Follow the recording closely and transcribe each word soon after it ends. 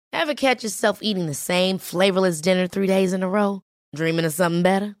Ever catch yourself eating the same flavorless dinner 3 days in a row? Dreaming of something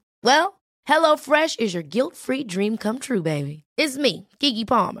better? Well, HelloFresh is your guilt-free dream come true, baby. It's me, Keke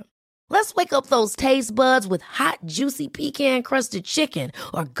Palmer. Let's wake up those taste buds with hot, juicy pecan-crusted chicken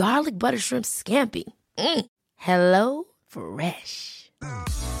or garlic butter shrimp scampi. Hello Fresh.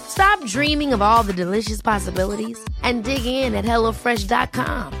 Stop dreaming of all the delicious possibilities and dig in at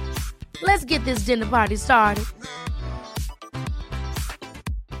HelloFresh.com. Let's get this dinner party started.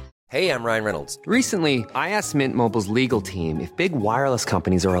 Hey, I'm Ryan Reynolds. Recently, I asked Mint Mobile's legal team if big wireless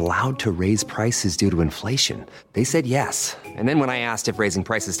companies are allowed to raise prices due to inflation. They said yes. And then when I asked if raising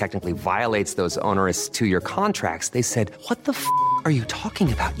prices technically violates those onerous 2-year contracts, they said, "What the f*** are you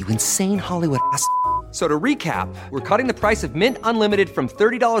talking about, you insane Hollywood ass?" So to recap, we're cutting the price of Mint Unlimited from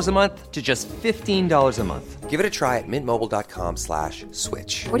 $30 a month to just $15 a month. Give it a try at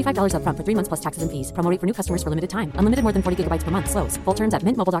mintmobile.com/switch. $45 up front for 3 months plus taxes and fees. Promo rate for new customers for limited time. Unlimited more than 40 gigabytes per month. Slows full terms at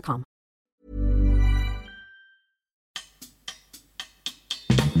mintmobile.com.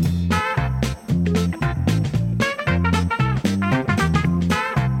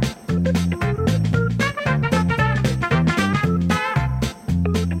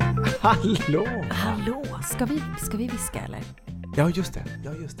 Hallå, ska vi viska eller? Ja, just det.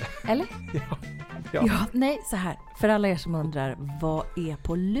 Eller? Ja. Ja, nej, så här. För alla er som undrar, vad är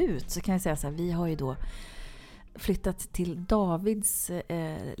på lut? Så kan jag säga så här, vi har ju då flyttat till Davids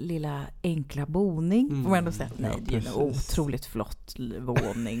lilla enkla boning. Får man ändå säga, nej, det är en otroligt flott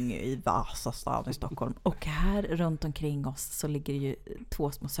våning i Vasastan i Stockholm. Och här runt omkring oss så ligger ju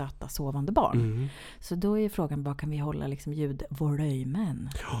 2 små söta sovande barn. Så då är frågan, vad kan vi hålla liksom ljudvolymen?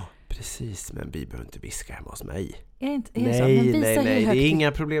 Ja, precis, men vi behöver inte viska hemma hos mig. Är det så? Men Nej, visa det högt är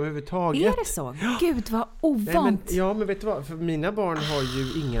inga problem överhuvudtaget. Är det så? Gud, vad ovant. Nej, men vet du vad? För mina barn har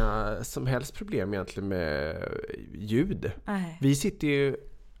ju inga som helst problem egentligen med ljud. Nej. Vi sitter ju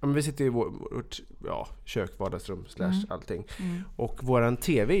i vårt kök, vardagsrum / allting. Och våran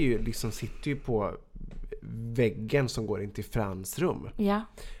tv är ju liksom, sitter ju på väggen som går in till Frans rum. Ja.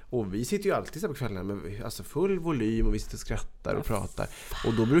 Och vi sitter ju alltid så på kvällarna med alltså full volym och vi sitter och skrattar och pratar.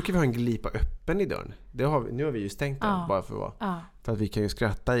 Och då brukar vi ha en glipa öppen i dörren. Nu har vi ju stängt den bara för att vi kan ju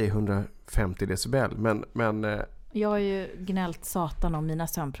skratta i 150 decibel. Men jag har ju gnällt satan om mina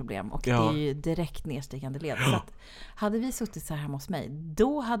sömnproblem och det är ju direkt nedstigande led. Så att hade vi suttit så här hemma hos mig,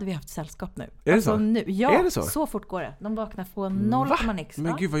 då hade vi haft sällskap nu. Är det så? Nu, ja, är det så fort går det. De vaknar på 0,nix.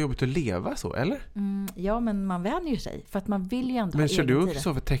 Men gud, vad jobbigt att leva så, eller? Ja, men man vänjer sig. För att man vill ju ändå men ha kör du egentiden.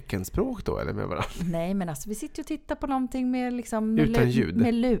 också för teckenspråk då, eller med varandra? Nej, men alltså vi sitter och tittar på någonting med liksom... Utan ljud?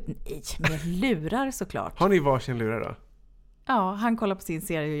 Med lurar såklart. Har ni varsin lurar då? Ja, han kollar på sin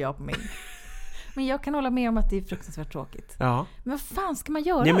serie och jag på min. Men jag kan hålla med om att det är fruktansvärt tråkigt. Ja. Men vad fan ska man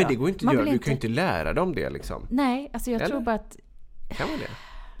göra? Nej, men då? det går inte att göra. Du kan ju inte lära dem det liksom. Nej, alltså jag tror bara att... Kan man det?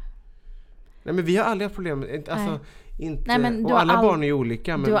 Nej, men vi har aldrig haft problem. Alltså, inte... Nej, men och alla barn är ju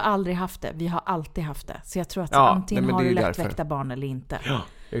olika. Men... Du har aldrig haft det. Vi har alltid haft det. Så jag tror att antingen har du lättväckta barn eller inte. Ja,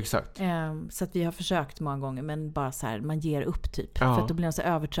 exakt. Så att vi har försökt många gånger, men bara så här, man ger upp typ. För att då blir de så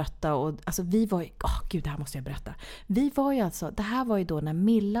övertrötta. Och, alltså vi var ju... gud, det här måste jag berätta. Vi var ju alltså... Det här var ju då när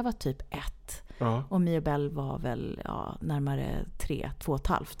Milla var typ 1. Ja. Och Mia och Bell var väl närmare 3,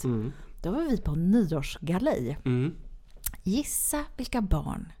 2,5. Då var vi på nyårsgalej. Gissa vilka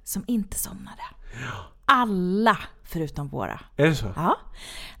barn som inte somnade. Alla förutom våra. Är det så? Ja.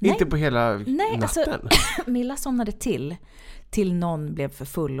 Inte på hela natten? Alltså, Milla somnade till någon blev för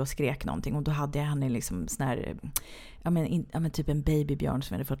full och skrek någonting. Och då hade jag henne liksom sån här... typ en babybjörn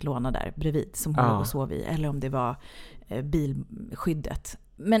som jag hade fått låna där bredvid. Som hon låg och sov i. Eller om det var bilskyddet.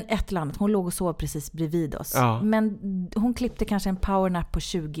 Men ett eller annat. Hon låg och sov precis bredvid oss. Ja. Men hon klippte kanske en powernap på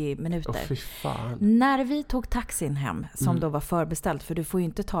 20 minuter. Fy fan. När vi tog taxin hem, som då var förbeställt, för du får ju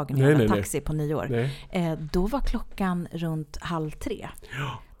inte tag i en taxi på nyår. Då var klockan runt 2:30.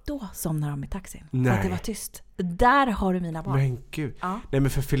 Ja. Då somnar de i taxin. För att det var tyst. Där har du mina barn. Men gud. Ja. Nej, men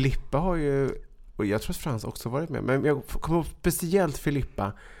för Filippa har ju... Och jag tror att Frans också varit med. Men jag kommer ihåg speciellt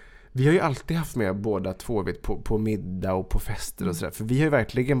Filippa. Vi har ju alltid haft med båda två på middag och på fester och sådär. För vi har ju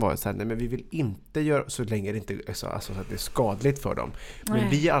verkligen varit så här, nej men vi vill inte göra, så länge det inte är så att det är skadligt för dem. Men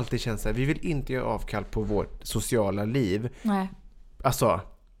vi har alltid känt så här, vi vill inte göra avkall på vårt sociala liv. Nej. Alltså,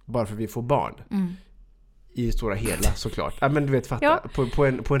 bara för att vi får barn. I stora hela såklart. Ja, men du vet, fatta. Ja.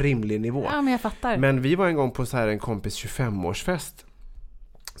 På en rimlig nivå. Ja, men jag fattar. Men vi var en gång på så här en kompis 25-årsfest.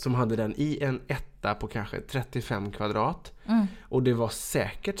 Som hade den i en etta på kanske 35 kvadrat. Och det var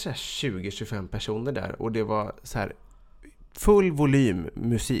säkert så här 20-25 personer där. Och det var så här full volym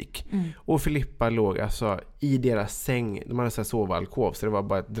musik. Och Filippa låg alltså i deras säng. De hade så här sovalkov, så det var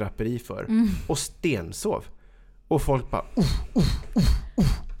bara ett draperi för. Och stensov. Och folk bara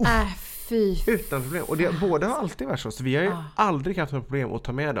Fy. Utan problem. Och båda har alltid varit så vi har ju aldrig haft något problem att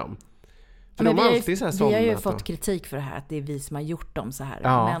ta med dem. För men de har alltid så här vi har ju fått kritik för det här, att det är vi som har gjort dem så här.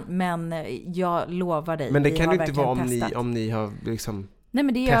 Ja. Men jag lovar dig. Men det kan ju inte vara om ni har liksom nej,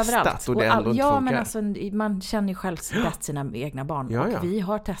 men det är överallt. Och det ändå inte funkar. Men alltså, man känner ju själv bäst sina egna barn. Ja. Och vi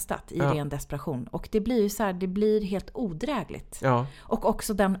har testat i ren desperation. Och det blir ju så här, det blir helt odrägligt. Ja. Och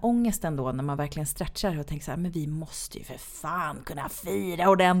också den ångesten då när man verkligen stretchar och tänker så här, men vi måste ju för fan kunna fira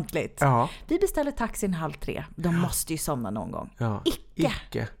ordentligt. Ja. Vi beställer taxin 2:30. De måste ju somna någon gång. Ja.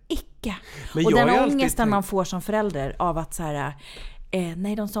 Icke. Men och den ångesten man får som förälder av att så här...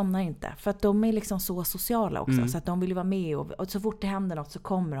 nej, de somnar inte. För att de är liksom så sociala också. Så att de vill ju vara med. Och så fort det händer något så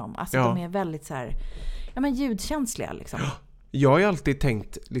kommer de. Alltså de är väldigt så här... Ja, men ljudkänsliga liksom. Jag har ju alltid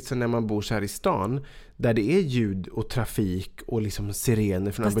tänkt, liksom när man bor så här i stan, där det är ljud och trafik och liksom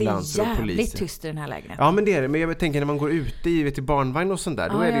sirener från ambulanser och poliser. Fast det är jävligt tyst i den här lägenheten. Ja, men det är det. Men jag tänker när man går ute i barnvagn och sånt där,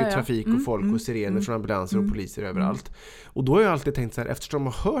 då är det ju trafik och folk och sirener från ambulanser och poliser överallt. Och då har jag alltid tänkt så här, eftersom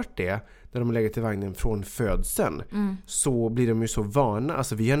de har hört det när de har legat i vagnen från födseln, så blir de ju så vana.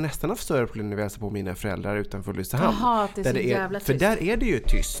 Alltså vi har nästan haft större problem när vi hälsar på mina föräldrar utanför Ulricehamn. Jaha, det är så jävla tyst. För där är det ju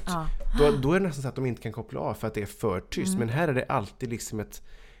tyst. Ja. Då är det nästan så att de inte kan koppla av för att det är för tyst. Men här är det alltid liksom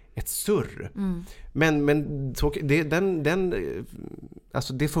ett surr. Men så,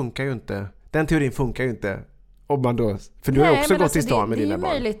 alltså det funkar ju inte. Den teorin funkar ju inte. Om man då, för du har också gått i stan med dina barn. Det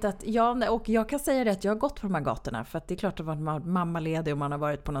är möjligt att och jag kan säga det att jag har gått på de här gatorna, för att det är klart att man har varit mammaledig och man har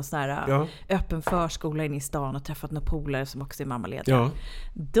varit på någon sån här öppen förskola inne i stan och träffat några polare som också är mammalediga. Ja.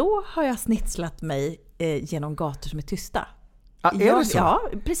 Då har jag snitslat mig genom gator som är tysta. Är det så? Ja,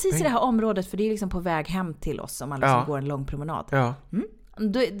 precis i det här området, för det är liksom på väg hem till oss om man liksom går en lång promenad. Ja.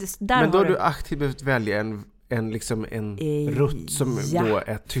 Men då har du aktivt behövt välja en rutt som då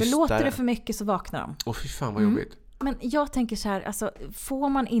är tystare. För låter det för mycket så vaknar de. Åh, fy fan vad jobbigt. Men jag tänker så här, alltså, får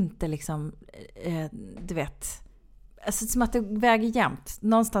man inte liksom, du vet, alltså, som att det väger jämnt.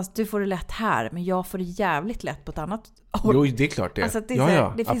 Någonstans, du får det lätt här, men jag får det jävligt lätt på ett annat. Jo, det är klart det. Alltså, det är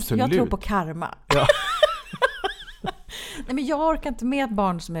här, det finns, jag tror på karma. Ja. Nej, men jag orkar inte med ett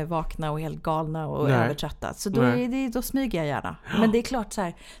barn som är vakna och helt galna och övertrötta. Så då smyger jag gärna. Men det är klart så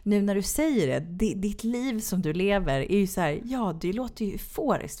här, nu när du säger det, ditt liv som du lever är ju så här, det låter ju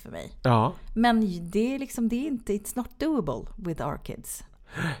euforiskt för mig. Ja. Men det är liksom, det är inte, it's not doable with our kids.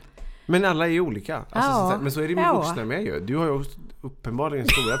 Men alla är olika. Alltså, men så är det med vuxna med ju. Du har ju uppenbarligen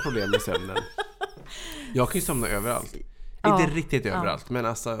stora problem med sömnen. Jag kan ju somna överallt. Inte riktigt överallt, men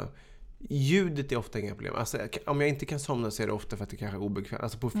alltså... Ljudet är ofta inga problem. Alltså, om jag inte kan somna så är det ofta för att det kanske är obekvämt.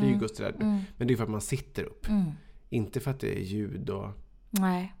 Alltså på flyg och sådär. Men det är för att man sitter upp. Inte för att det är ljud och...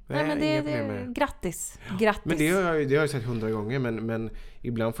 Nej men det är grattis. Men det har jag sett 100 gånger. Men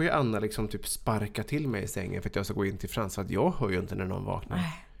ibland får ju Anna liksom typ sparka till mig i sängen för att jag ska gå in till Frans. För att jag hör ju inte när någon vaknar.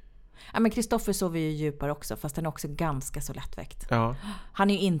 Nej. Ja, men Kristoffer sover ju djupare också, fast han är också ganska så lättväckt. Ja. Han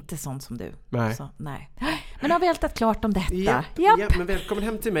är ju inte sån som du. Nej. Så, nej. Men har vi ältat klart om detta? Ja, men välkommen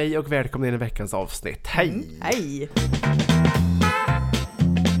hem till mig och välkommen in i veckans avsnitt. Hej! Hej!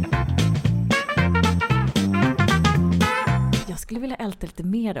 Jag skulle vilja älta lite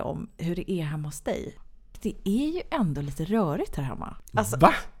mer om hur det är hemma hos dig. Det är ju ändå lite rörigt här hemma. Alltså,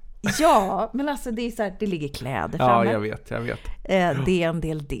 va? Ja, men alltså det är så här, det ligger kläder framme. Ja, jag vet. Det är en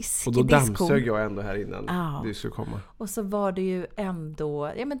del disk. Och då dammsög jag ändå här innan du skulle komma. Och så var det ju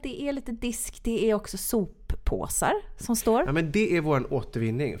ändå, men det är lite disk, det är också soppåsar som står. Ja, men det är våran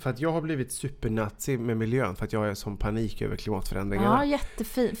återvinning. För att jag har blivit supernazi med miljön för att jag är som panik över klimatförändringarna. Ja,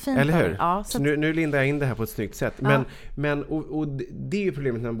 jättefint. Eller hur? Ja, så nu lindar jag in det här på ett snyggt sätt. Ja. Men det är ju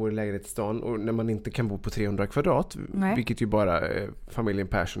problemet när man bor i lägenhet i stan och när man inte kan bo på 300 kvadrat. Nej. Vilket ju bara familjen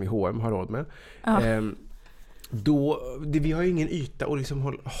Persson i H&M har råd med. Ja. Vi har ju ingen yta att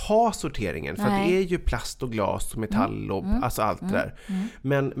liksom ha sorteringen. För att det är ju plast och glas och metall och alltså allt det där.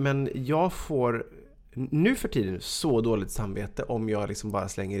 Men jag får nu för tiden så dåligt samvete om jag liksom bara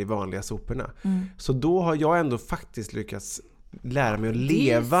slänger i vanliga soporna. Så då har jag ändå faktiskt lyckats lära mig att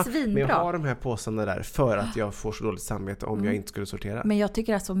leva med att ha de här påsarna där för att jag får så dåligt samvete om jag inte skulle sortera. Men jag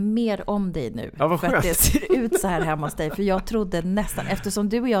tycker alltså mer om dig nu för att det ser ut så här hemma hos dig. För jag trodde nästan, eftersom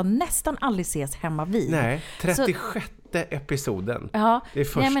du och jag nästan aldrig ses hemma vid. Nej, 36 episoden. Ja, det är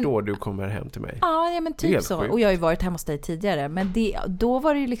först då du kommer hem till mig. Ja, men typ så. Och jag har ju varit hemma hos dig tidigare. Men då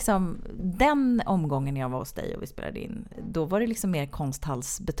var det ju liksom den omgången jag var hos dig och vi spelade in. Då var det liksom mer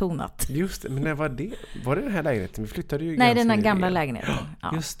konsthalsbetonat. Just det, men när var det? Var det den här lägenheten? Vi flyttade ju Nej, den här gamla lägenheten.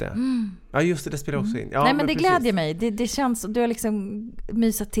 Ja. Just det. Ja, just det spelar också in. Ja, nej, men det glädjer mig. Det känns, du har liksom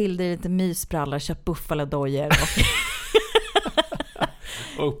mysat till dig lite mysbrallor, köpt buffalo-dojor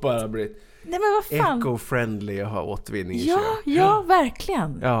Och bara blivit Nej, men vad fan? eco-friendly och ha återvinning i kök. Ja,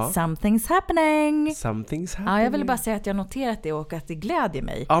 verkligen. Ja. Something's happening. Something's happening. Ja, jag ville bara säga att jag noterat det och att det glädjer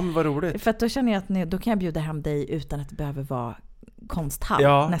mig. Ja, men vad roligt. För att då känner jag att då kan jag bjuda hem dig utan att det behöver vara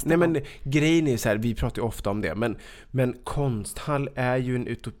konsthall nästa gång. Men grejen är så här, vi pratar ju ofta om det, men konsthall är ju en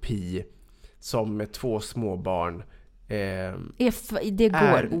utopi som med 2 små barn det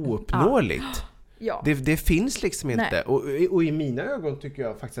är ouppnåeligt. Ja. Det finns liksom inte. Och i mina ögon tycker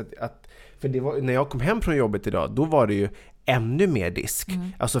jag faktiskt att för det var, när jag kom hem från jobbet idag, då var det ju ännu mer disk.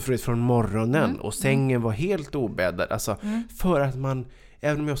 Alltså från morgonen och sängen var helt obäddad. Alltså för att man,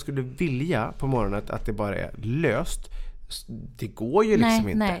 även om jag skulle vilja på morgonen att det bara är löst, det går ju liksom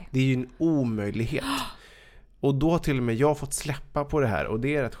inte. Nej. Det är ju en omöjlighet. Och då till och med jag har fått släppa på det här. Och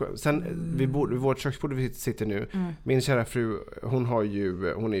det är rätt skönt. Sen vid vårt köksbord vi sitter nu. Min kära fru, hon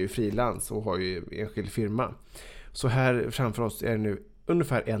är ju frilans och har ju enskild firma. Så här framför oss är det nu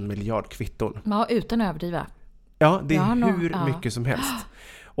ungefär 1 miljard kvitton. Ja, utan att överdriva. Ja, det är hur mycket som helst.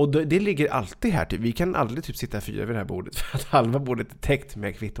 Och det ligger alltid här. Vi kan aldrig typ sitta 4 vid det här bordet för att halva bordet är täckt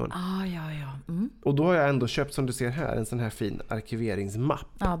med kvitton. Och då har jag ändå köpt, som du ser här, en sån här fin arkiveringsmapp.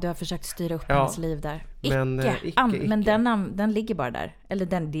 Ja, du har försökt styra upp hennes liv där. Men den ligger bara där. Eller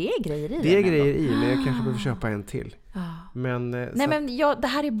det är grejer i den. Det är grejer i, men jag kanske behöver köpa en till. Men det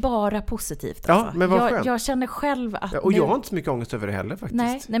här är bara positivt. Ja, alltså. Men vad skönt. Jag känner själv att och jag har inte så mycket ångest över det heller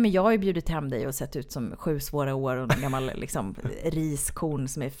faktiskt. Nej, men jag har ju bjudit hem dig och sett ut som 7 svåra år och en gammal liksom, riskorn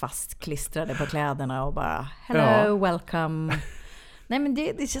som är fastklistrade på kläderna och bara hello, welcome. Nej, men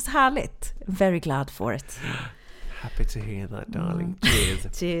det känns härligt. Very glad for it. Happy to hear that, darling.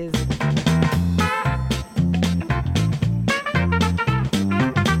 Cheers. Cheers.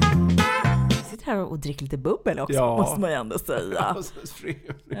 Här och drick lite bubbel också, måste man ju ändå säga.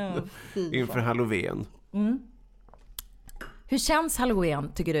 Inför Halloween. Hur känns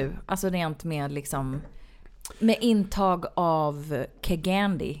Halloween, tycker du? Alltså rent med liksom med intag av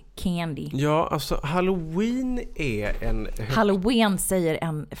candy. Ja, alltså Halloween är en... Halloween säger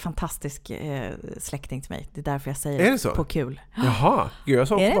en fantastisk släkting till mig. Det är därför jag säger är det så? På kul. Jaha, gud, jag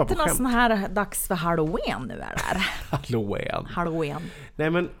sa är det bara inte på någon skämt. sån här dags för Halloween nu är det? Halloween. Nej,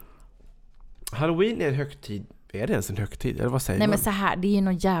 men Halloween är en högtid. Är det ens en högtid? Eller vad säger man? Nej, men så här, det är ju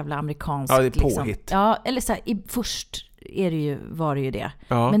någon jävla amerikansk... Ja, det är påhitt. Liksom. Ja, eller så här, först var det ju det.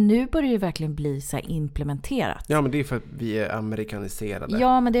 Ja. Men nu börjar det ju verkligen bli så här implementerat. Ja, men det är för att vi är amerikaniserade.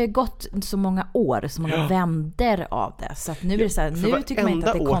 Ja, men det har gått så många år, så många vänder av det. Så att nu är det så här, nu tycker man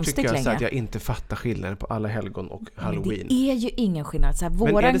inte att det är konstigt längre. Varenda år tycker jag att jag inte fattar skillnaden på alla helgon och Halloween. Men det är ju ingen skillnad. Så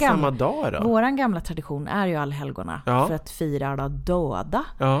här, men är det samma dag då? Våran gamla tradition är ju allhelgona för att fira alla döda.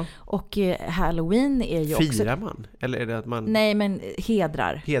 Ja. Och Halloween är ju också... Firar man? Eller är det att man... Nej, men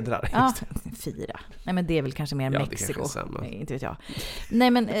hedrar. Ja, fira. Nej, men det är väl kanske mer Mexiko. Inte vet jag.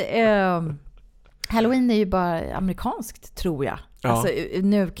 Nej, men Halloween är ju bara amerikanskt, tror jag. Ja. Alltså,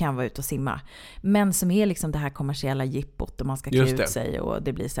 nu kan jag vara ute och simma. Men som är liksom det här kommersiella jippot och man ska klä ut sig och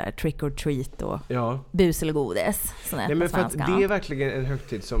det blir så här trick or treat och bus eller godis. Nej, men för att det är verkligen en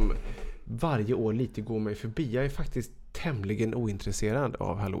högtid som varje år lite går mig förbi. Jag är faktiskt tämligen ointresserad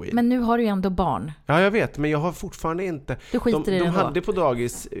av Halloween. Men nu har du ju ändå barn. Ja, jag vet, men jag har fortfarande inte... Du skiter i det de då. Hade på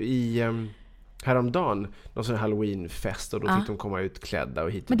dagis i... häromdagen någon sån Halloweenfest och då fick de komma ut klädda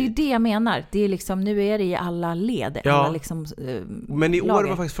och hit och men det är det jag menar. Det är liksom, nu är det i alla led. Alla liksom, men i år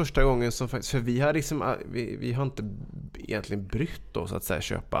var faktiskt första gången som för vi har liksom vi har inte egentligen brytt oss att så här,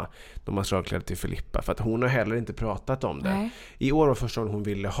 köpa de här slagkläder till Filippa för att hon har heller inte pratat om det. Nej. I år var första gången hon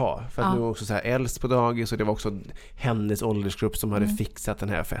ville ha för att nu var också så här äldst på dagis och det var också hennes åldersgrupp som hade fixat den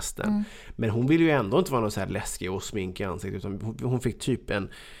här festen. Men hon ville ju ändå inte vara någon så här läskig och smink i ansiktet utan hon fick typ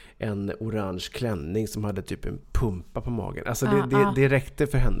en orange klänning som hade typ en pumpa på magen. Alltså det räckte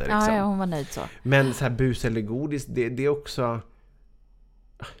för henne liksom. Ja, hon var nöjd så. Men så här bus eller godis, det är också...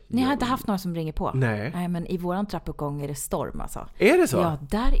 Ni har inte haft några som ringer på? Nej, men i våran trappuppgång är det storm alltså. Är det så? Ja,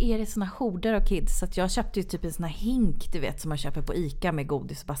 där är det såna horder av kids. Så att jag köpte ju typ en sån här hink, du vet, som man köper på Ica med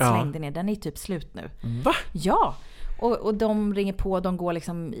godis och bara slängde ner. Den är typ slut nu. Va? Ja. Och de ringer på, de går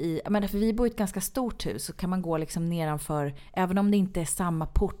liksom i... Men för vi bor i ett ganska stort hus så kan man gå liksom nedanför... Även om det inte är samma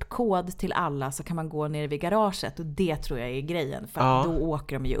portkod till alla så kan man gå ner vid garaget. Och det tror jag är grejen. För att då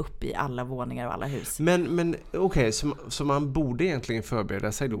åker de ju upp i alla våningar och alla hus. Men okej, så man borde egentligen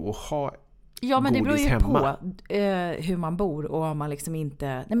förbereda sig då och ha... Ja, men det beror ju hemma. på hur man bor och om man liksom inte...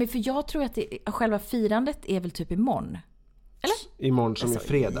 Nej, men för jag tror att själva firandet är väl typ imorgon. Eller? Imorgon som är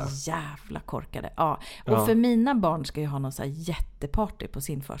fredag. Jävla korkade. Ja. Och för mina barn ska ju ha någon så här jätteparty på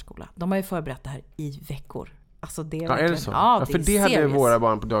sin förskola. De har ju förberett det här i veckor. Alltså det är ja, är det så? Ja, för det hade våra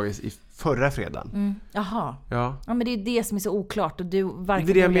barn på dagis i förra fredagen. Jaha. Ja, men det är det som är så oklart. Och du, det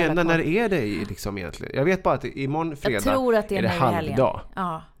är det jag menar, när är det liksom egentligen? Jag vet bara att imorgon fredag jag tror att det är halvdag.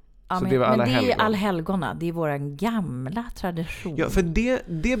 Ja. Ja, så men det är allhelgona. Det är våra gamla tradition. Ja, för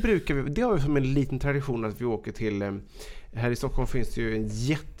det brukar vi, det har vi som en liten tradition att vi åker till, här i Stockholm finns det ju en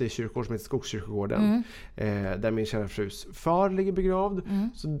jättekyrkogård som heter Skogskyrkogården, där min kära frus far ligger begravd.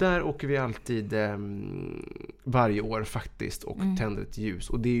 Så där åker vi alltid varje år faktiskt och tänder ett ljus.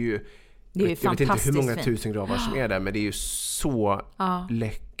 Och det är ju, jag vet inte hur många tusen gravar som är där, men det är ju så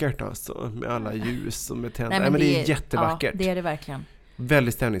läckert alltså, med alla ljus och med tänder. Men det är jättevackert. Ja, det är det verkligen.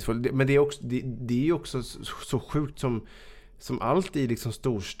 Väldigt stämningsfullt. Men det är ju också så sjukt som allt i liksom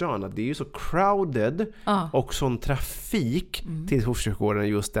storstan, att det är ju så crowded och sån trafik till Skogskyrkogården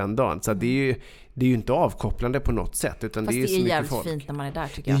just den dagen. Så det är ju inte avkopplande på något sätt, utan fast det är så mycket jävligt folk. Fint när man är där,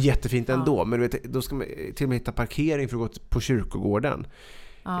 tycker jag. Det är jättefint ändå, men du vet, då ska man till och med hitta parkering för att gå på kyrkogården.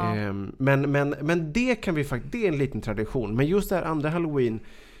 Men det kan vi faktiskt, det är en liten tradition. Men just det här andra Halloween,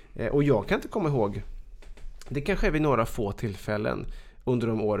 och jag kan inte komma ihåg, det kanske är vid några få tillfällen under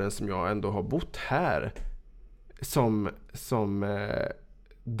de åren som jag ändå har bott här som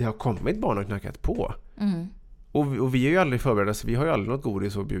det har kommit barn och knackat på. Och vi är ju aldrig förberedda, så vi har ju aldrig något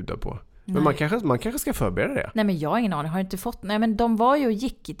godis att bjuda på. Men man kanske ska förbereda det. Nej, men jag har ingen aning, har inte fått. Nej, men de var ju och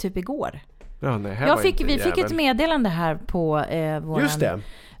gick typ igår. Ja, nej, vi fick ett meddelande här på våran,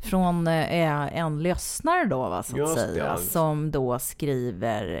 från en lyssnare då, va, så att säga, som då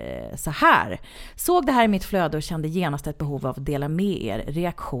skriver så här: såg det här i mitt flöde och kände genast ett behov av att dela med er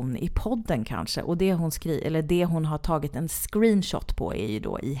reaktion i podden kanske. Och det hon har tagit en screenshot på är ju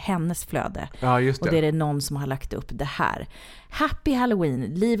då i hennes flöde. Ja, just det. Och det är det någon som har lagt upp det här. Happy Halloween,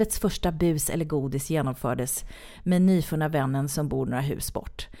 livets första bus eller godis genomfördes med nyfunna vännen som bor några hus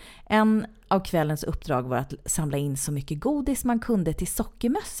bort. En av kvällens uppdrag var att samla in så mycket godis man kunde till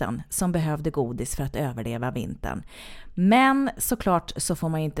sockermössen som behövde godis för att överleva vintern. Men såklart så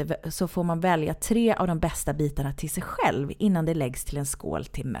får man välja 3 av de bästa bitarna till sig själv innan det läggs till en skål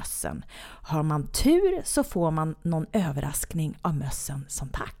till mössen. Har man tur så får man någon överraskning av mössen som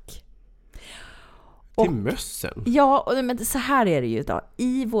tack. Till mössen? Ja, men så här är det ju då.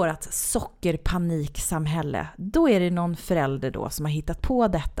 I vårat sockerpaniksamhälle, då är det någon förälder då som har hittat på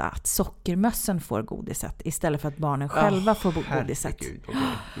detta, att sockermössen får godiset istället för att barnen själva får godiset.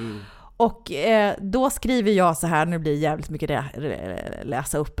 Och då skriver jag så här, nu blir det jävligt mycket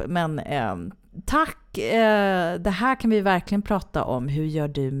läsa upp, men tack, det här kan vi verkligen prata om. Hur gör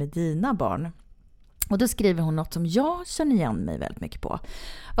du med dina barn? Och då skriver hon något som jag känner igen mig väldigt mycket på.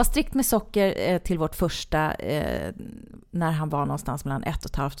 Var strikt med socker till vårt första när han var någonstans mellan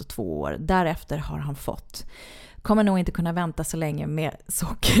 1,5 och 2 år. Därefter har han fått. Kommer nog inte kunna vänta så länge med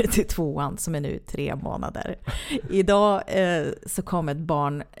socker till 2:an som är nu 3 månader. Idag så kom ett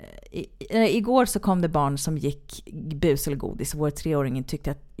barn, igår så kom det barn som gick bus eller godis. Vår 3-åring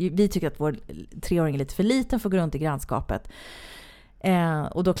tyckte att vår 3-åring är lite för liten för att gå runt i grannskapet.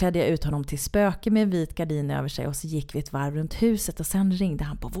 Och då klädde jag ut honom till spöke med en vit gardin över sig och så gick vi ett varv runt huset och sen ringde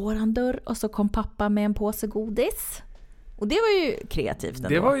han på våran dörr och så kom pappa med en påse godis. Och det var ju kreativt ändå.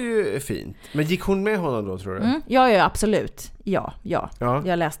 Det var ju fint. Men gick hon med honom då, tror du? Ja, absolut. Ja.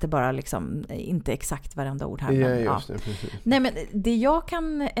 Jag läste bara liksom inte exakt varenda ord här. Ja. Nej, men det jag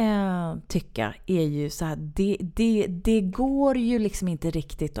kan tycka är ju så här, det går ju liksom inte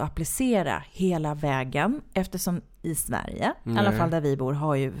riktigt att applicera hela vägen, eftersom i Sverige, i alla fall där vi bor,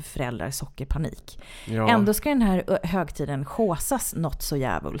 har ju föräldrar sockerpanik. Ja. Ändå ska den här högtiden håsas något så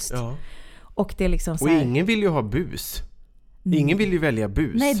jävulst. Ja. Och det är liksom så här, och ingen vill ju ha bus. Ingen vill ju välja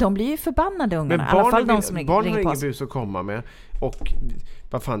bus. Nej, de blir ju förbannade, ungarna. Men i alla fall de som barn har ingen bus att komma med. Och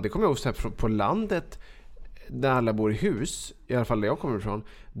vad fan, det kommer jag ihåg så här, på landet där alla bor i hus, i alla fall där jag kommer ifrån,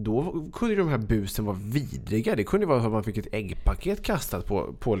 då kunde de här busen vara vidriga. Det kunde vara att man fick ett äggpaket kastat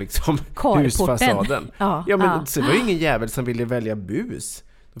på liksom husfasaden. Men så var det ingen jävel som ville välja bus.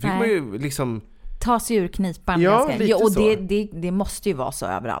 Då fick man ju liksom ta sig ur knipan. Och det måste ju vara så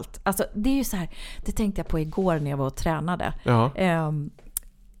överallt. Alltså, det är ju så här, det tänkte jag på igår när jag var och tränade.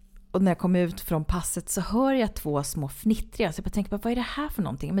 Och när jag kom ut från passet så hör jag 2 små fnittriga. Så jag tänkte på, vad är det här för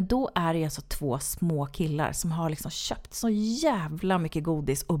någonting? Men då är det alltså 2 små killar som har liksom köpt så jävla mycket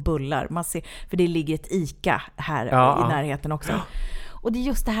godis och bullar. Man ser, för det ligger ett ICA här i närheten också. Och det är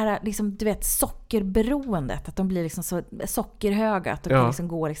just det här, liksom, du vet, sockerberoendet. Att de blir liksom så sockerhöga. Att de kan liksom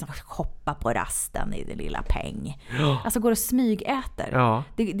gå och liksom hoppa på rasten i det lilla peng. Alltså går och smygäter.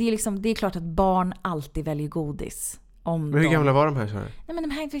 Det är klart att barn alltid väljer godis. Men hur gamla var de här? Så här? Nej, men de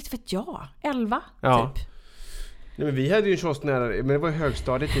här vet jag. 11 typ. Nej, men vi hade ju en kiosk nära, men det var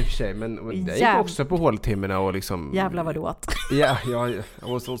högstadiet i och för sig, men det gick också på håltimmarna och liksom... Jävlar vad du åt. Ja, I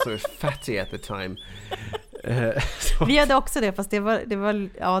was also fatty at the time. Vi hade också det, fast det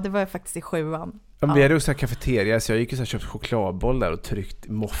var faktiskt i 7:an. Ja. Vi hade också kafeteria, så jag gick och köpte chokladboll där och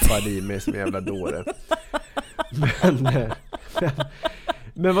moffade i mig som en jävla dåre.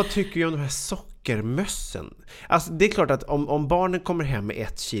 Men vad tycker jag om de här sockermössen? Alltså det är klart att om barnen kommer hem med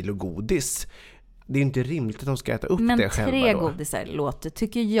 1 kilo godis, det är inte rimligt att de ska äta upp det själva. Men 3 godisar låter,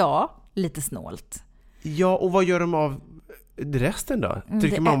 tycker jag, lite snålt. Ja, och vad gör de av resten då?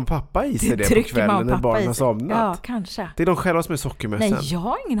 Trycker mamma och pappa i sig det på kvällen när barnen har somnat? Ja, kanske. Det är de själva som är sockermössen. Nej, jag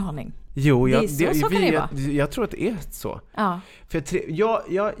har ingen aning. Jo, jag tror att det är så. Ja. För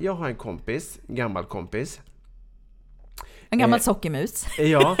jag har en gammal kompis. En gammal sockermus.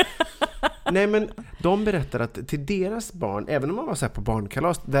 Ja. Nej, men de berättar att till deras barn, även om man var så här på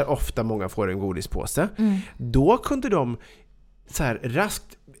barnkalas där ofta många får en godispåse, då kunde de så här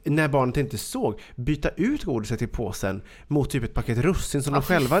raskt, när barnet inte såg, byta ut godiset till påsen mot typ ett paket russin som de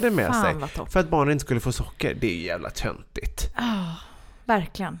själva hade med sig. För att barnen inte skulle få socker. Det är ju jävla töntigt.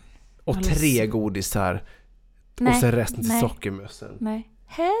 Verkligen. Och 3 godisar och sen resten till sockermössen. Nej.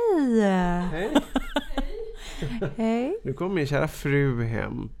 Hej! Hej. Nu kommer min kära fru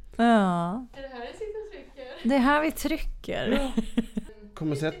hem. Ja. Är det här vi sitter och trycker? Det är här vi trycker.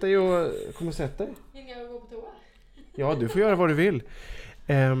 Kom och sätt dig och Hinner jag gå på toa? Ja, du får göra vad du vill.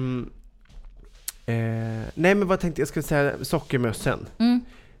 Nej, men vad tänkte jag skulle säga, sockermössen.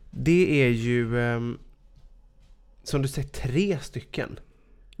 Det är ju som du säger 3 stycken.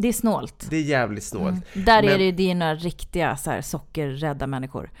 Det är snålt. Det är jävligt snålt. Där är det några riktiga så här, sockerrädda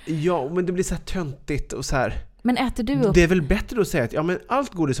människor. Ja, men det blir så här töntigt och så här. Men äter du upp? Det är väl bättre att säga att men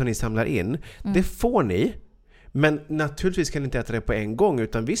allt godis som ni samlar in, det får ni. Men naturligtvis kan ni inte äta det på en gång,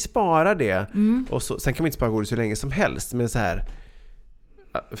 utan vi sparar det. Och så, sen kan man inte spara godis hur länge som helst. Men så här...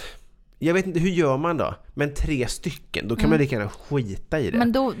 Jag vet inte, hur gör man då? Men 3 stycken, då kan man lika gärna skita i det.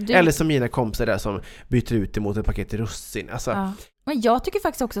 Men eller som mina kompisar där som byter ut emot ett paket russin. Alltså... Ja. Men jag tycker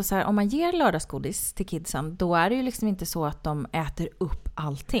faktiskt också så här, om man ger lördagsgodis till kidsen, då är det ju liksom inte så att de äter upp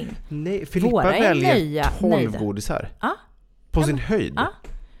allting. Nej, Filippa väljer 12 godisar. På sin höjd.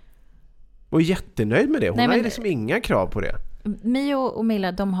 Och är jättenöjd med det. Hon har liksom inga krav på det. Mio och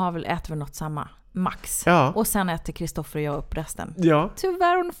Milla, de har väl ätit något samma. Max. Ja. Och sen äter Kristoffer och jag upp resten. Ja.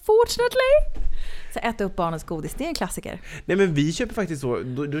 Tyvärr, unfortunately. Så äta upp barnens godis, det är en klassiker. Nej, men vi köper faktiskt så.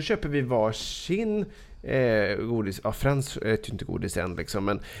 Då köper vi varsin godis. Ja, Frans äter ju inte godis än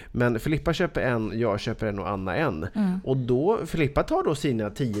liksom. Men Filippa köper en, jag köper en och Anna en. Och då, Filippa tar då sina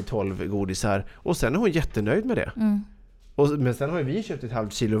 10-12 godisar. Och sen är hon jättenöjd med det. Men sen har ju vi köpt 1/2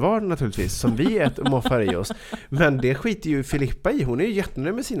 kilo var naturligtvis som vi äter och moffar i oss. Men det skiter ju Filippa i. Hon är ju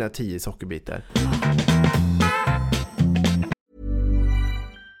jättenöjd med sina 10 sockerbitar.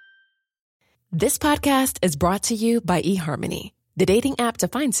 This podcast is brought to you by eHarmony, the dating app to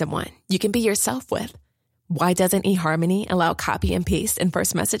find someone you can be yourself with. Why doesn't eHarmony allow copy and paste in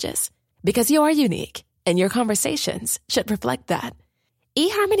first messages? Because you are unique, and your conversations should reflect that.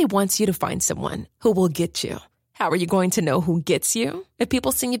 eHarmony wants you to find someone who will get you. How are you going to know who gets you? If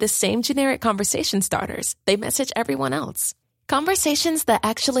people send you the same generic conversation starters they message everyone else. Conversations that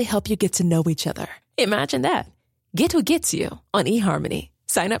actually help you get to know each other. Imagine that. Get who gets you on eHarmony.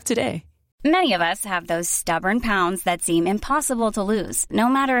 Sign up today. Many of us have those stubborn pounds that seem impossible to lose, no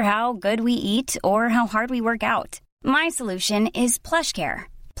matter how good we eat or how hard we work out. My solution is PlushCare.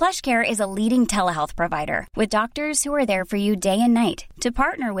 PlushCare is a leading telehealth provider with doctors who are there for you day and night to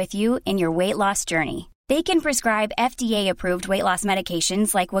partner with you in your weight loss journey. They can prescribe FDA-approved weight loss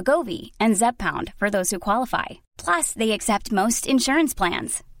medications like Wegovy and Zepbound for those who qualify. Plus, they accept most insurance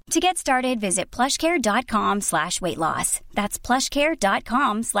plans. To get started, visit plushcare.com/weightloss. That's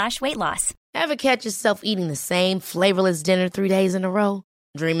plushcare.com/weightloss. Ever catch yourself eating the same flavorless dinner 3 days in a row?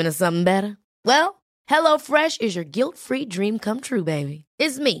 Dreaming of something better? Well, HelloFresh is your guilt-free dream come true, baby.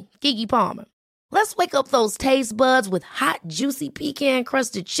 It's me, Keke Palmer. Let's wake up those taste buds with hot, juicy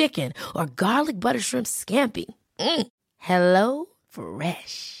pecan-crusted chicken or garlic butter shrimp scampi. Hello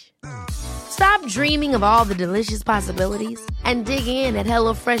Fresh. Stop dreaming of all the delicious possibilities and dig in at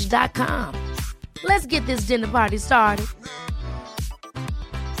HelloFresh.com. Let's get this dinner party started.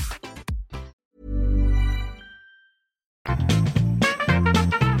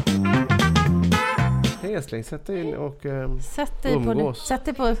 Hej älskling, sätt dig in och umgås. Sätt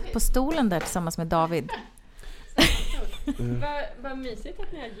dig på stolen där tillsammans med David. Vad mysigt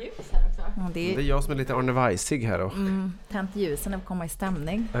att ni har ljus här också. Ja, det är jag som är lite Arne Weissig här då. Tänt ljusen och komma i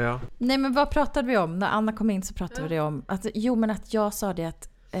stämning. Ja. Nej, men vad pratade vi om? När Anna kom in så pratade vi om att, men att jag sa det att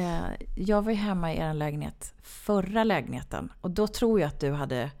jag var ju hemma i er lägenhet, förra lägenheten. Och då tror jag att du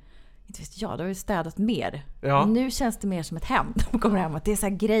hade, inte vet jag, du har ju städat mer. Ja. Nu känns det mer som ett hem. De kommer hem att det är så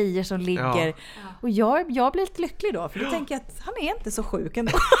här grejer som ligger. Ja. Och jag blir lite lycklig då, för då tänker jag att han är inte så sjuk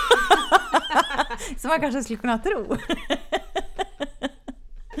ändå. Som man kanske skulle kunna tro.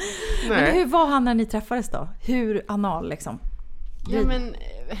 Men hur var han när ni träffades då? Hur anal liksom? Ja, men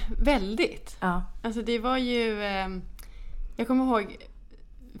väldigt. Ja. Alltså det var ju... jag kommer ihåg...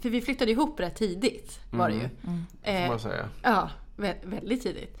 För vi flyttade ihop rätt tidigt, var det ju. Får man säga. Ja, väldigt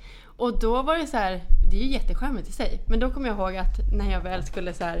tidigt. Och då var det så här... Det är ju jättecharmigt i sig. Men då kommer jag ihåg att när jag väl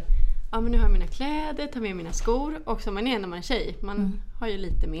skulle så här... Ja, men nu har jag mina kläder, tar med mina skor. Och som man är när man är tjej. Man har ju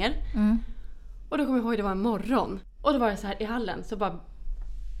lite mer. Och då kommer jag ihåg att det var en morgon. Och då var det så här i hallen. Så bara...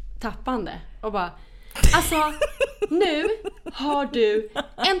 tappande. Och bara... Alltså, nu har du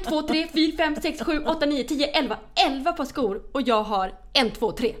 1, 2, 3, 4, 5, 6, 7, 8, 9, 10, 11 par skor. Och jag har 1,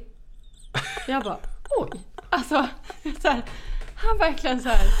 2, 3. Jag bara, oj. Alltså, så här, han verkligen så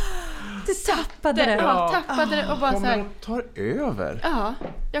här... Du tappade det. Ja, tappade det och bara så här... tar över. Ja,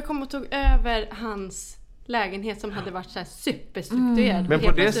 jag kom och tog över hans lägenhet som hade varit så här superstrukturerad. Men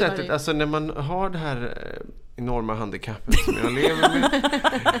på det sättet, alltså när man har det här enorma handikappet som jag lever med,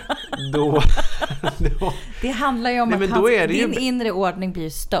 då det handlar ju om att din inre ordning blir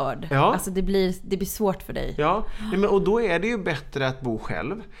störd. Ja. Alltså det blir svårt för dig. Ja, men, och då är det ju bättre att bo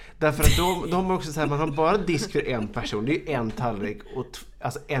själv. Därför att då har man också så här, man har bara disk för en person. Det är ju en tallrik och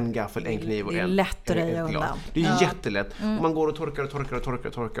alltså en gaffel, en kniv och en. Det är lätt att röja undan. Det är jättelätt. Och man går och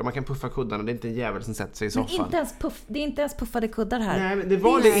torkar. Man kan puffa kuddarna. Det är inte en jävel som sätter sig i soffan. Men det är inte ens puffade kuddar här. Nej, men det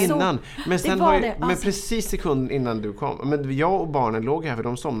var det innan. Men sen det har det. Men precis sekunden innan du kom. Men jag och barnen låg här för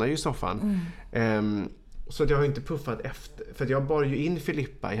de somnade ju i soffan. Så att jag har inte puffat efter. För att jag bar ju in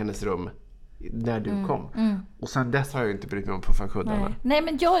Filippa i hennes rum när du kom. Och sen dess har jag inte brytt mig om puffa kuddarna. Nej,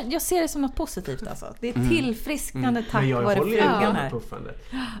 men jag ser det som något positivt alltså. Det är tillfrisknande tack vare frugan här.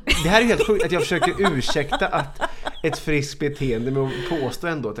 Det här är helt sjukt att jag försöker ursäkta att ett friskt beteende med att påstå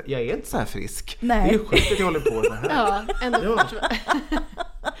ändå att jag är inte så här frisk. Nej. Det är ju sjukt att jag håller på så här. Ja, ändå.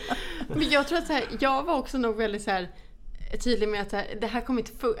 Men jag tror att så här, jag var också nog väldigt så här tydlig med att det här kommer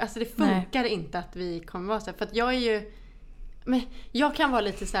inte alltså det funkar inte att vi kommer vara så här, för att jag är ju, men jag kan vara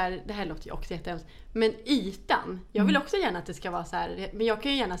lite så här, det här låter ju också jättehemskt, men ytan, jag vill också gärna att det ska vara så här, men jag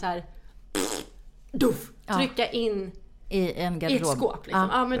kan ju gärna så här trycka in i en garderob, i ett skåp liksom.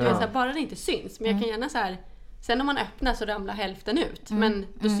 Ja, men du vet så här, bara det inte syns, men jag kan gärna så här, sen om man öppnar så ramlar hälften ut, men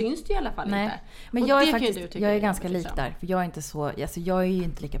då syns det i alla fall inte. Men jag är ganska lik där, för jag är inte så, alltså jag är ju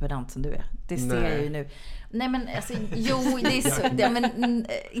inte lika pedant som du är. Det ser jag ju nu. Nej, men alltså, jo, det är så, men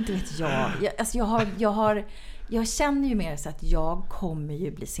inte vet jag känner ju mer så att jag kommer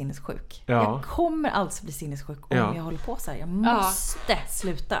ju bli sinnessjuk. Ja. Jag kommer alltså bli sinnessjuk om jag håller på så här. Jag måste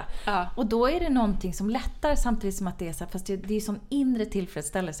sluta. Ja. Och då är det någonting som lättar, samtidigt som att det är så här, fast det är sån inre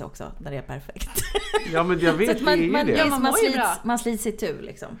tillfredsställelse också när det är perfekt. Ja, men jag vet så att man slits i tur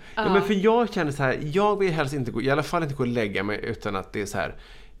liksom. Ja, men för jag känner så här, jag vill helst inte gå, i alla fall inte gå och lägga mig utan att det är så här,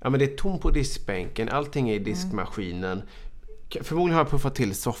 ja men det är tom på diskbänken, allting är i diskmaskinen. Förmodligen har jag puffat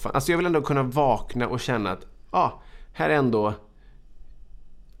till soffan. Alltså jag vill ändå kunna vakna och känna att här är ändå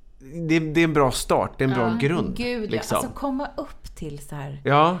det är en bra start, det är en bra grund. Gud, liksom. Alltså komma upp till så här.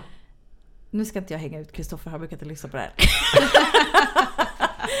 Ja. Nu ska inte jag hänga ut Kristoffer, har brukat lyssna på det här.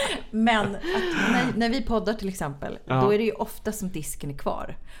 Men att när vi poddar till exempel, då är det ju ofta som disken är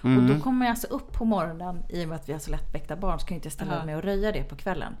kvar. Och då kommer jag alltså upp på morgonen, i och med att vi har så lättväckta barn, så kan jag inte ställa mig och röja det på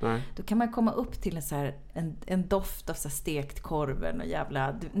kvällen. Då kan man komma upp till en doft av så här stekt korven och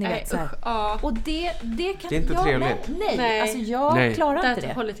jävla, ni vet så här. Och det kan det är inte trevligt. Nej, alltså jag klarar inte det.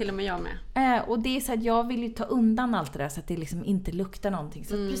 Det håller till och med jag med. Och det är så att jag vill ju ta undan allt det där så att det liksom inte luktar någonting.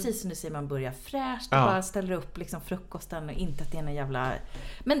 Så att precis som du säger, man börjar fräscht och bara ställer upp liksom frukosten och inte att det är en jävla...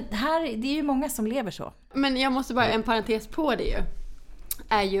 Men här, det är ju många som lever så. Men jag måste bara, en parentes på det ju,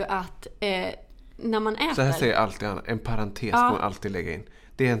 är ju att när man äter... Så här säger alltid Anna, en parentes får man alltid lägga in.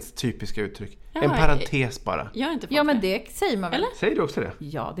 Det är ens typiska uttryck. En parentes bara. Jag har inte fått men det säger man väl? Eller? Säger du också det?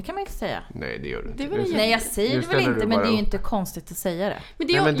 Ja, det kan man ju säga. Nej, det gör du inte. Nej, jag säger det väl inte, men det är ju inte konstigt att säga det. Men,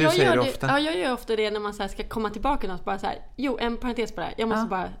 du säger det ofta. Ja, jag gör ofta det när man så här ska komma tillbaka något, bara så här, en parentes på det här. Jag måste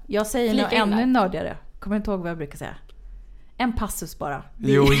bara jag säger nog ännu nördigare. Kommer du inte ihåg vad jag brukar säga? En passus bara.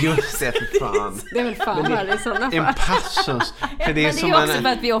 Jo, just det, för fan. Det är väl fan värre i sådana fall. En passus. För det är, men det är också för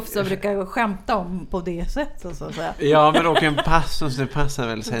att vi ofta brukar skämta om på det sättet. Så att säga. Ja, men och en passus, det passar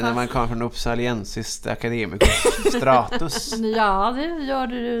väl sig när man kommer från uppsaliensiskt akademiker stratus. Ja, det gör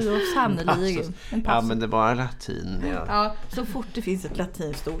du då sannoliken. Ja, men det var latin. Ja, så fort det finns ett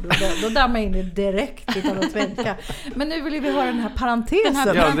latinskt ord då dammar in det direkt utan att tvänka. Men nu vill vi höra den här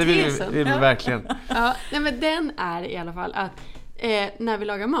parentesen. Ja, det vill vi verkligen. Ja, nej, men den är i alla fall att när vi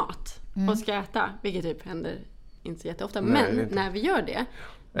lagar mat och ska äta, vilket typ händer inte så jätteofta, men när vi gör det.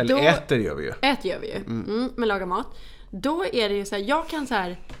 Eller då, äter gör vi ju. Äter gör vi ju, men lagar mat. Då är det ju så här, jag kan så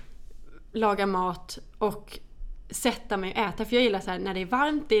här laga mat och sätta mig och äta, för jag gillar så här när det är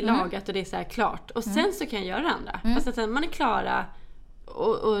varmt, det är lagat och det är så här klart. Och sen så kan jag göra det andra. Alltså sen man är klara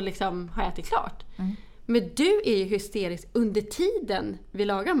och liksom har ätit klart. Men du är ju hysterisk under tiden vi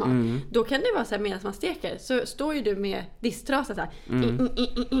lagar mat. Då kan det vara så här, medan man steker så står ju du med disktrasa så här,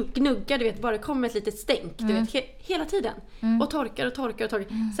 gnuggar, du vet, bara kommer ett litet stänk, du vet, hela tiden. Och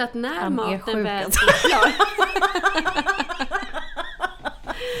torkar. Så att när maten väl är klar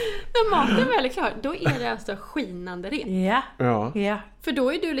när maten väl är klar, då är det alltså skinande rent. Ja. För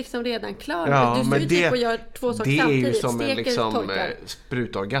då är du liksom redan klar. Ja, du står ju typ och gör två saker samtidigt. Det är ju som steker, en liksom, torkar.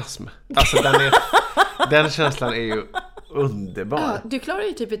 sprutorgasm. Alltså den känslan är ju underbar. Ja, du klarar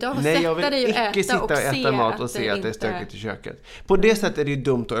ju typ inte av att sätta dig och äta. Jag vill icke sitta och äta mat och se att det är stökigt i köket. På det sättet är det ju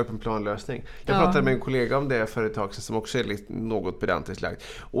dumt att ha öppen planlösning. Jag pratade med en kollega om det för ett tag sedan som också är något pedantiskt lagd.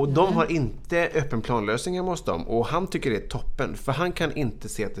 Och de har inte öppen planlösning hemma hos dem. Och han tycker det är toppen. För han kan inte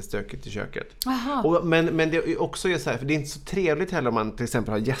se att det är stökigt i köket. Men det är också så här, för det är inte så trevligt heller om man till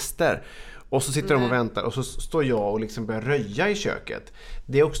exempel har gäster. Och så sitter de och väntar och så står jag och liksom börjar röja i köket.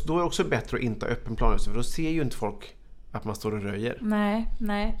 Då är det också bättre att inte ha öppen planlösning, för då ser ju inte folk att man står och röjer.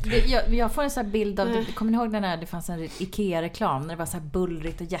 Nej. Jag får en sån här bild av, kommer ni ihåg när det fanns en Ikea-reklam när det var så här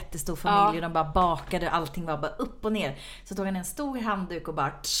bullrigt och jättestor familj och de bara bakade och allting var bara upp och ner. Så tog han en stor handduk och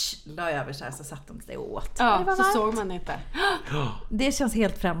bara la över så här, så satt de sig och åt. Ja, så såg man inte. Det känns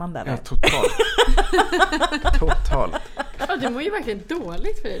helt främmande. Eller? Ja, totalt. Ja, det mår ju verkligen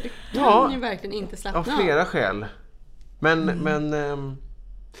dåligt för dig. Du kan ju verkligen inte slappna av. Av flera skäl. Men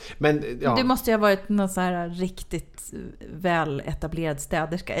ja. Du måste ju ha varit någon så här riktigt väl etablerad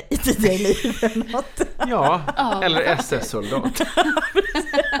städerska i tidigare liv eller något. Ja, eller SS-soldat.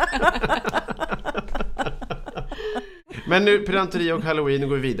 Men nu pedanteri och Halloween,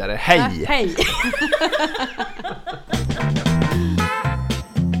 går vi vidare. Hej! Hej!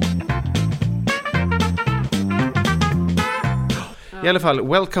 I alla fall,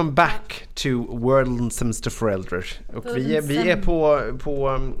 welcome back to World's Sämsta Föräldrar. Och vi är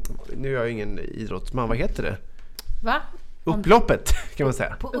på nu är jag ingen idrottsman, vad heter det? Va? Upploppet kan man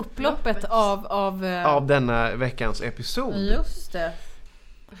säga. På upploppet av denna veckans episod. Just det.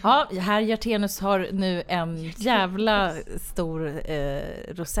 Ja, herr Hjertenius har nu en jävla stor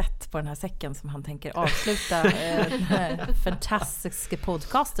rosett på den här säcken som han tänker avsluta den här fantastiska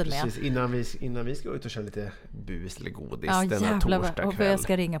podcasten med. Precis, innan vi ska ut och köra lite bus eller godis denna torsdag kväll. Och jag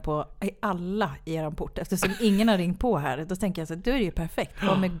ska ringa på alla i er port. Eftersom ingen har ringt på här, då tänker jag så att du är ju perfekt.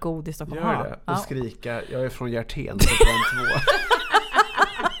 Vad med godis de kommer ha. Gör det, och skrika, jag är från Hjertén på plan 2.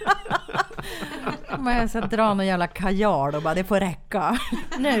 Man ska dra någon jävla kajal och bara, det får räcka.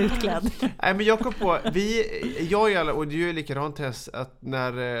 Nu är utklädd. Nej, men jag kom på, och det är ju likadant Tess, att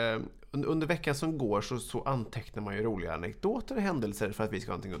när under veckan som går så antecknar man ju roliga anekdoter och händelser för att vi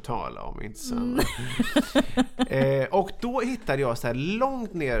ska ha någonting att tala om, inte så. Och då hittade jag så här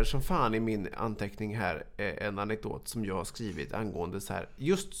långt ner som fan i min anteckning här en anekdot som jag har skrivit angående så här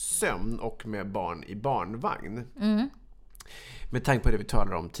just sömn och med barn i barnvagn. Med tanke på det vi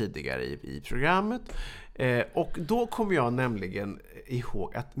talade om tidigare i programmet. Och då kommer jag nämligen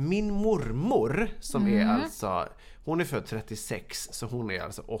ihåg att min mormor, som är alltså, hon är född 36, så hon är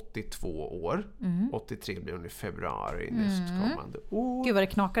alltså 82 år. 83 blir hon i februari nästkommande år. Gud vad det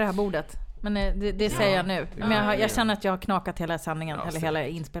knakar det här bordet. Men det säger jag nu. Men jag känner att jag har knakat hela sändningen, eller hela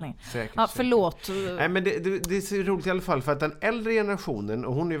inspelningen. Säkert, förlåt. Nej, men det är så roligt i alla fall, för att den äldre generationen,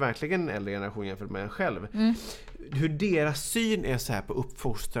 och hon är ju verkligen en äldre generation jämfört med en själv, hur deras syn är så här på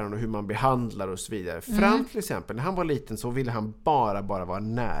uppfostran och hur man behandlar och så vidare. Fram till exempel, när han var liten så ville han bara vara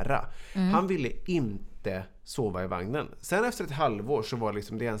nära. Han ville inte sova i vagnen. Sen efter ett halvår så var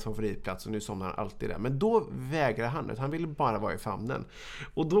liksom det hans favoritplats och nu somnar han alltid där. Men då vägrade han ville bara vara i famnen.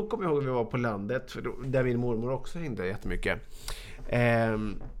 Och då kommer jag ihåg att vi var på landet, där min mormor också hängde jättemycket.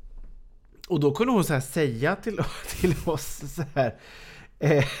 Och då kunde hon så här säga till oss så här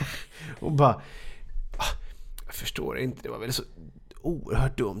och bara, jag förstår inte, det var väl så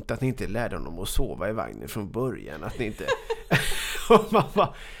oerhört dumt att ni inte lärde honom att sova i vagnen från början, att ni inte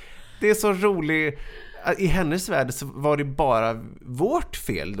Det är så roligt. I hennes värld så var det bara vårt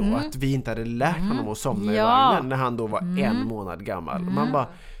fel då att vi inte hade lärt honom att somna i vagnen när han då var 1 månad gammal. Man bara,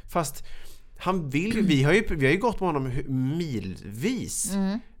 fast han vill, vi har ju gått med honom milvis.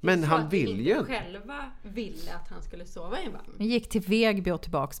 Men han vill ju själva ville att han skulle sova i en vagn. Vi gick till Vegby och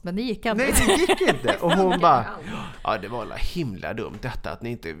tillbaks, men det gick aldrig. Nej, det gick inte. Och hon bara, ja, det var himla dumt detta att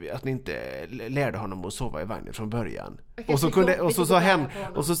ni inte lärde honom att sova i vagnen från början. Och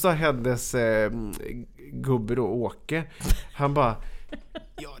så sa hennes gubbe då, Åke, han bara,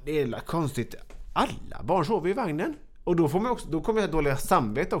 ja, det är konstigt, alla barn sover i vagnen. Och då kommer jag dåliga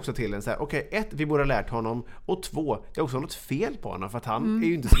samvete också till en så här, okej, 1, vi borde ha lärt honom, och 2, det är också något fel på honom för att han är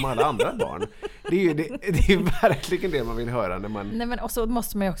ju inte som alla andra barn. Det är verkligen det man vill höra när man... Nej, men och så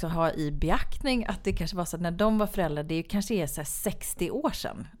måste man ju också ha i beaktning att det kanske var så att när de var föräldrar, det kanske är så här 60 år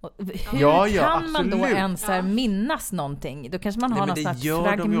sedan. Hur kan man då ens minnas någonting? Då kanske man har något slags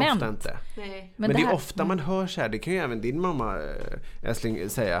fragment. De inte. Nej. Men det är ofta man hör så här, det kan ju även din mamma Äsling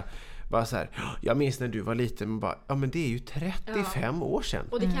säga, bara så här, jag minns när du var liten, men bara, ja, men det är ju 35 år sedan.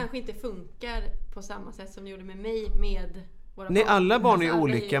 Och det kanske inte funkar på samma sätt som det gjorde med mig med våra barn. Nej, alla barn är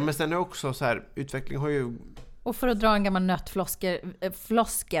olika, men sen är också så här, utveckling har ju... Och för att dra en gammal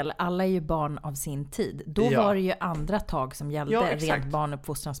nötfloskel, alla är ju barn av sin tid. Då var det ju andra tag som gällde rent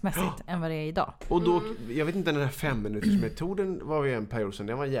barnuppfostransmässigt än vad det är idag. Och då, jag vet inte, den här 5-minutersmetoden var ju en period som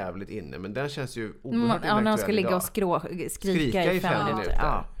den var jävligt inne, men den känns ju oerhört när de ska ligga och skrika i 5 minuter.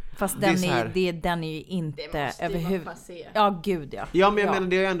 Ja. Fast den är ju inte överhuvud. Ja, gud ja. Ja, men jag menar,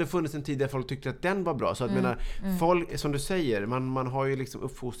 det har ju ändå funnits en tid där folk tyckte att den var bra. Så att folk, som du säger, man har ju liksom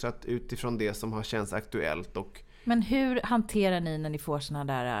uppfostrat utifrån det som har känts aktuellt. Men hur hanterar ni när ni får såna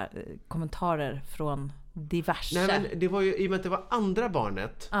där kommentarer från diverse? Nej, men det var ju, i och med att det var andra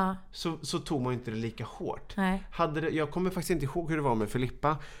barnet, så tog man inte det lika hårt. Nej. Jag kommer faktiskt inte ihåg hur det var med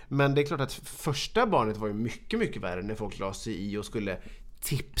Filippa, men det är klart att första barnet var ju mycket, mycket värre när folk la sig i och skulle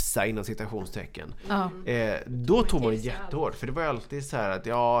tipsa inom citationstecken. Då tog man jättehårt, för det var ju alltid så här att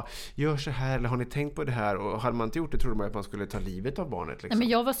gör så här, eller har ni tänkt på det här? Och hade man inte gjort det trodde man att man skulle ta livet av barnet liksom. Nej, men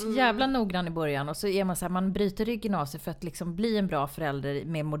jag var så jävla noggrann i början, och så är man så här, man bryter ryggen av sig för att liksom bli en bra förälder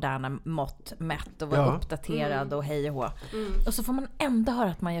med moderna mått mätt och vara uppdaterad och hej och hå. Och så får man ändå höra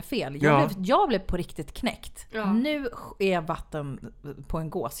att man gör fel. Jag blev på riktigt knäckt. Nu är vatten på en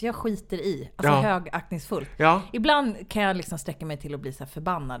gås. Jag skiter i, alltså högaktningsfullt. Ibland kan jag liksom sträcka mig till att bli så här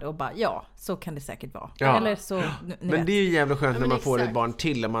förbannad och bara, så kan det säkert vara. Eller så, men det är ju jävla skönt när man får ett barn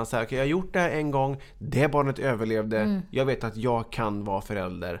till, och man säger, okej, jag har gjort det här en gång, det barnet överlevde, jag vet att jag kan vara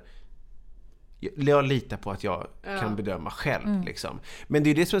förälder, jag litar på att jag kan bedöma själv liksom. Men det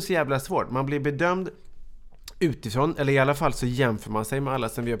är det som är så jävla svårt, man blir bedömd utifrån, eller i alla fall så jämför man sig med alla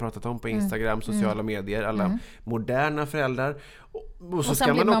som vi har pratat om på Instagram, sociala medier, alla moderna föräldrar, och så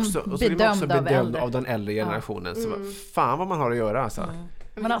ska man också bedömd av den äldre generationen. Så fan vad man har att göra alltså.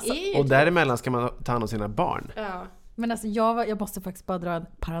 Men alltså, och däremellan ska man ta hand om sina barn. Men alltså jag måste faktiskt bara dra en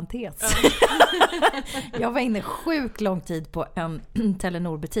parentes. Jag var inne sjukt lång tid på en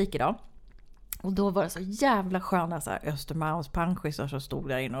Telenor-butik idag. Och då var det så jävla sköna så här Östermalms panschisar som stod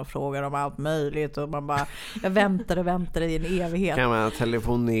där inne och frågade om allt möjligt, och man bara, jag väntade i en evighet. Kan man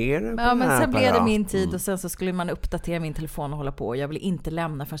telefonera? Ja, men sen blev det min tid, och sen så skulle man uppdatera min telefon och hålla på, och jag ville inte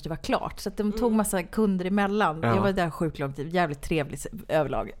lämna förrän det var klart. Så att de tog massa kunder emellan. Jag var där sjukt lång tid, jävligt trevligt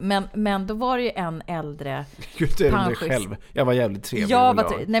överlag. Men då var det ju en äldre panschis. Själv. Jag var jävligt trevlig.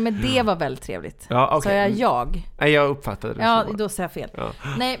 Nej, men det var väldigt trevligt. Okay. Så jag. Nej, jag uppfattade det. Ja, då sa jag fel.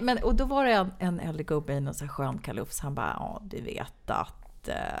 Nej, men och då var det en äldre gubbe i en så här skön kalufs. Han bara, du vet att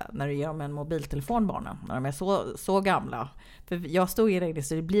när du ger dem en mobiltelefon, barnen, när de är så gamla. För jag stod i det,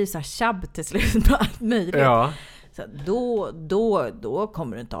 så det blir så här tjabb till slut på allt möjligt. Så då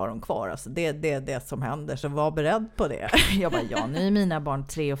kommer du inte ha dem kvar. Alltså det är det som händer, så var beredd på det. Jag bara, nu är mina barn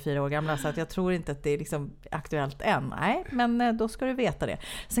 3 och 4 år gamla, så att jag tror inte att det är liksom aktuellt än. Nej, men då ska du veta det.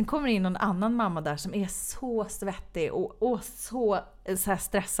 Sen kommer det in någon annan mamma där som är så svettig och så här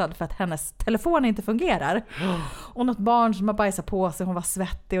stressad för att hennes telefon inte fungerar. Och något barn som har bajsat på sig, hon var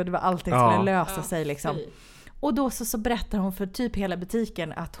svettig och det var allting som skulle lösa sig liksom. Och då så berättar hon för typ hela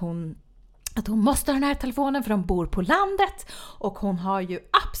butiken att hon måste ha den här telefonen för de bor på landet, och hon har ju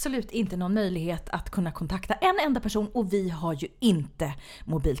absolut inte någon möjlighet att kunna kontakta en enda person, och vi har ju inte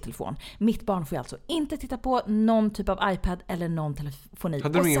mobiltelefon. Mitt barn får alltså inte titta på någon typ av iPad eller någon telefoni.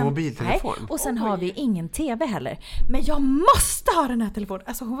 Hade de ingen mobiltelefon? Nej, och sen har vi ingen TV heller. Men jag måste ha den här telefonen.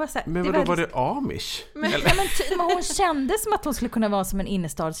 Alltså hon var så här, men vadå, var det Amish? Men hon kände som att hon skulle kunna vara som en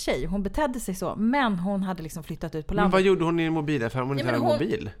innerstadstjej. Hon betedde sig så, men hon hade liksom flyttat ut på landet. Men vad gjorde hon i en mobilaffär om hon inte hade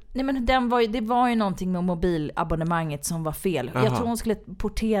mobil? Nej, men det var ju någonting med mobilabonnemanget som var fel. Jag tror hon skulle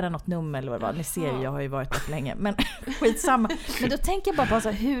portera något nummer eller vad det var. Ni ser ju, jag har ju varit där för länge. Men skitsamma. Men då tänker jag bara på så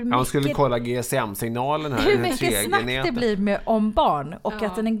här, hur mycket... hon skulle kolla GSM-signalen här. Hur mycket snack det blir med om barn. Och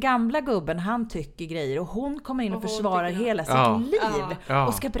att den gamla gubben, han tycker grejer. Och hon kommer in och försvarar hela sitt liv.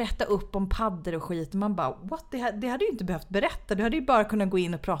 Och ska berätta upp om paddor och skit. Och man bara, what? Det hade ju inte behövt berätta. Du hade ju bara kunnat gå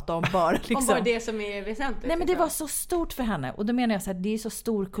in och prata om bara liksom. Om bara det som är väsentligt. Nej, men det var så stort för henne. Och då menar jag så här, det är så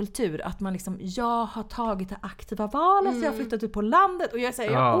stor kultur att man liksom, jag har tagit det aktiva valet, jag har flyttat ut på landet och jag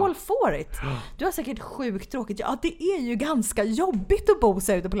säger, jag all for it. Du har säkert sjukt tråkigt. Ja, det är ju ganska jobbigt att bo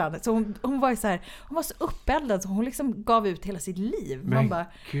så ute på landet. Så hon var ju så här, hon var så uppeldad så hon liksom gav ut hela sitt liv. Men man bara,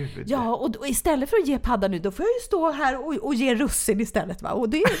 gud. ja, och istället för att ge padda nu, då får jag ju stå här och ge russin istället, va? Och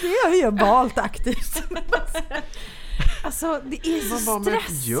det har jag valt aktivt. Alltså, det är så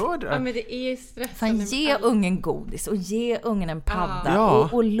stress. Gör det? Ja, men det är stress. Fan, ge ungen godis och ge ungen en padda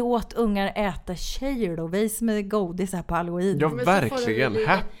och låt ungar äta tjejer då. Vis med godis här på Halloween. Ja, verkligen.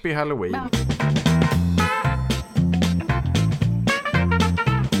 Happy Halloween.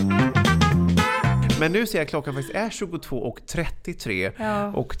 Men nu ser jag att klockan faktiskt är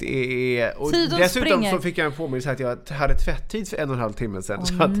 22:33 och det är och dessutom så fick jag en påminnelse att jag hade tvätttid för 1,5 timme sedan.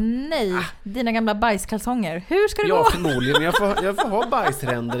 Så att, nej, dina gamla bajskalsonger. Hur ska det gå? Ja, förmodligen. Jag får ha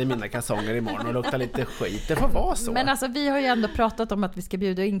bajsränder i mina kalsonger imorgon och lukta lite skit. Det får vara så. Men alltså, vi har ju ändå pratat om att vi ska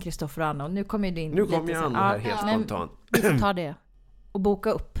bjuda in Kristoffer och Anna, och nu kommer ju in. Nu kommer jag Anna här helt spontant. Vi får ta det och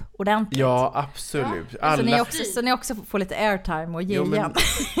boka upp ordentligt. Ja, absolut. Alla... Så ni också får lite airtime och ge igen. Ja,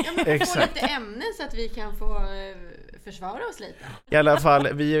 men få lite ämnen så att vi kan få försvara oss lite. I alla fall,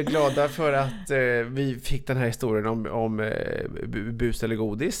 vi är glada för att vi fick den här historien om bus eller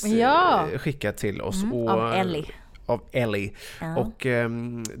godis skickat till oss. Av Ellie. Ja. Och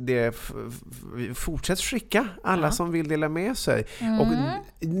det fortsätter skicka alla som vill dela med sig. Och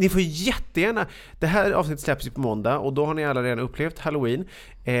ni får jättegärna, det här avsnittet släpps på måndag och då har ni alla redan upplevt Halloween.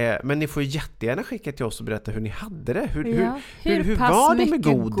 Men ni får jättegärna skicka till oss och berätta hur ni hade det. Hur var det med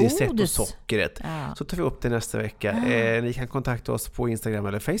godiset och sockret? Ja. Så tar vi upp det nästa vecka. Ni kan kontakta oss på Instagram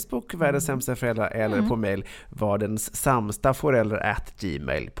eller Facebook, Världens sämsta föräldrar, eller på mail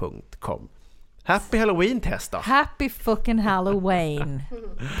vardenssamstaföräldrar@gmail.com. Happy Halloween-test då. Happy fucking Halloween.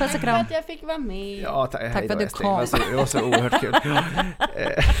 Puss och kram. Tack för att jag fick vara med. Ja, tack för att du kom. Det var så oerhört kul.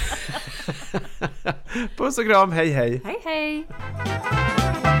 Puss och kram, hej hej. Hej hej.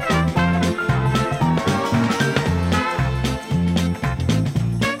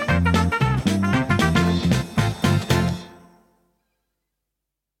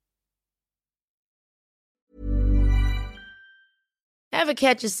 Ever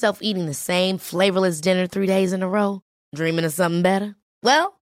catch yourself eating the same flavorless dinner 3 days in a row? Dreaming of something better?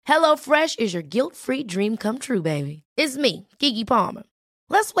 Well, HelloFresh is your guilt-free dream come true, baby. It's me, Keke Palmer.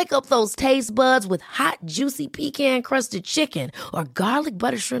 Let's wake up those taste buds with hot, juicy pecan-crusted chicken or garlic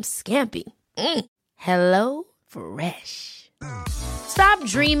butter shrimp scampi. Hello Fresh. Stop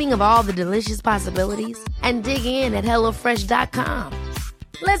dreaming of all the delicious possibilities and dig in at HelloFresh.com.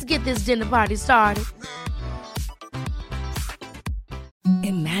 Let's get this dinner party started.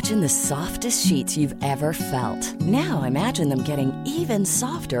 Imagine the softest sheets you've ever felt. Now imagine them getting even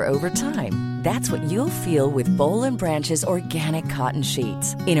softer over time. That's what you'll feel with Boll & Branch's organic cotton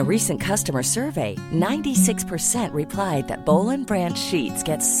sheets. In a recent customer survey, 96% replied that Boll & Branch sheets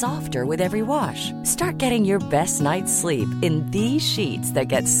get softer with every wash. Start getting your best night's sleep in these sheets that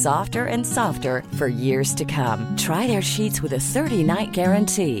get softer and softer for years to come. Try their sheets with a 30-night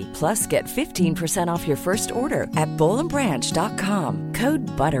guarantee. Plus, get 15% off your first order at bollandbranch.com. Code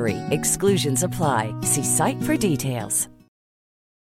BUTTERY. Exclusions apply. See site for details.